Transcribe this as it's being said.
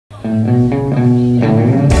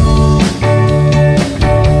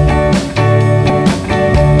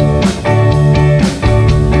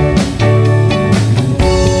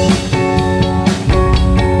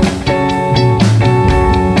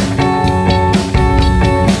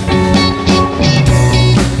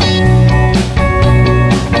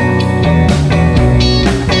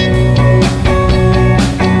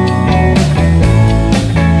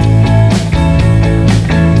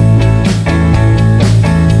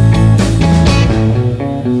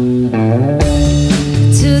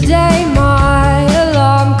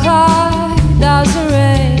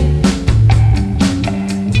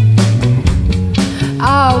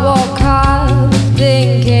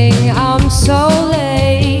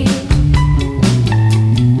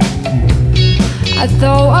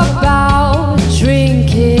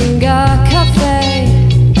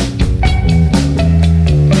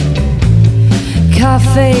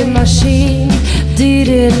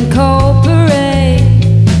didn't cooperate.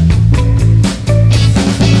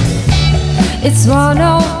 It's one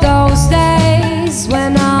of those days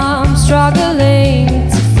when I'm struggling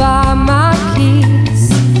to find my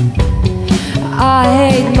keys. I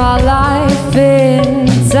hate my life in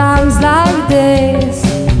times like this.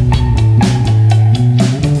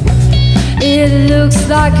 It looks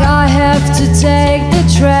like I have to take the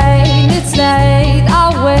train. It's late,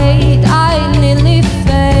 I'll wait, I nearly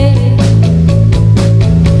fade.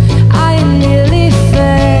 I nearly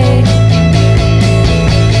fade.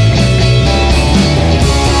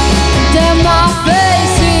 Then my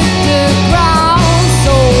face hit the ground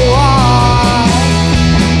so hard.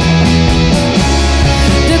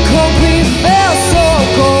 The concrete felt so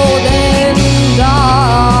cold and dark.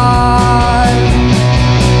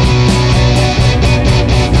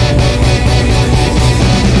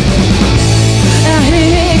 And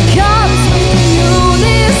here comes the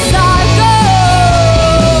unicycle.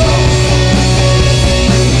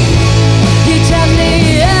 He gently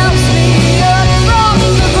helps me up from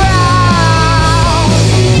the ground.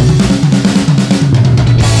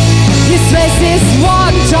 His face is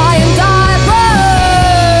one giant eyebrow.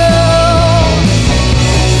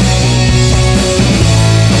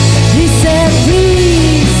 He said,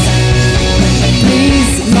 please,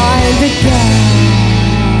 please mind the gap.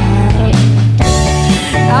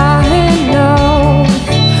 I know,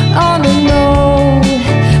 on an old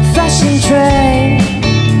fashion train.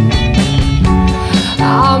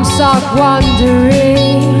 I'm stuck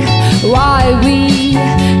wondering why we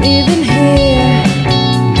even here.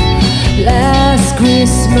 Last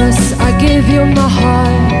Christmas I gave you my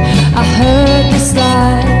heart. I heard this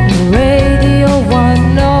line, radio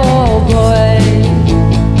one, oh boy.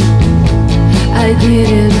 I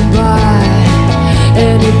didn't buy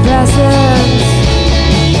any presents,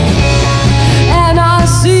 and I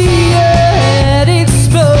see your head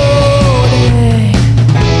exploding.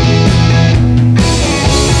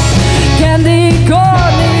 Candy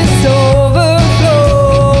corn is overflowing.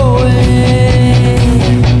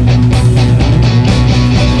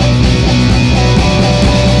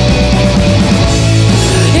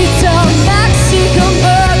 It's a Mexican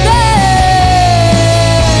birthday.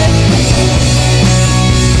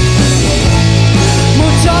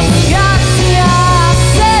 Muchas gracias,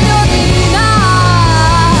 señorita.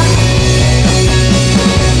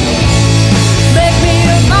 Make me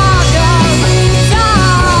a margarita.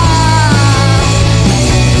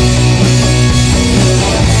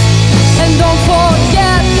 And don't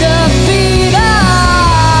forget the pita.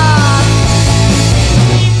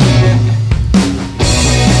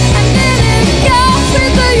 And then it goes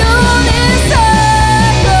with the unicycle.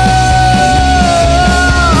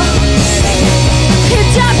 It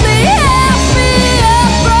gently helps me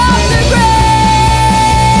up from the ground.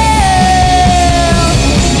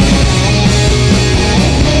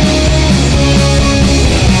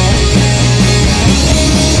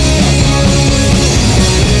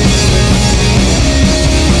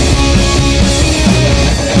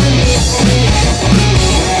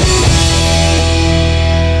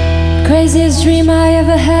 Craziest dream I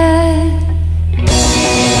ever had.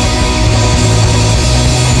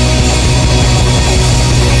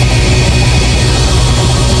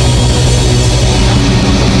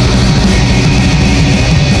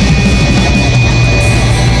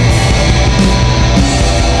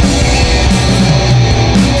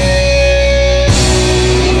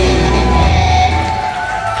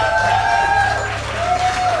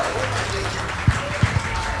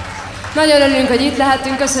 Nagyon örülünk, hogy itt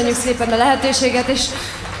lehetünk, köszönjük szépen a lehetőséget, és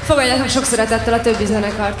fogadjátok sok szeretettel a többi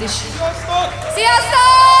zenekart is.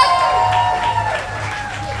 Sziasztok!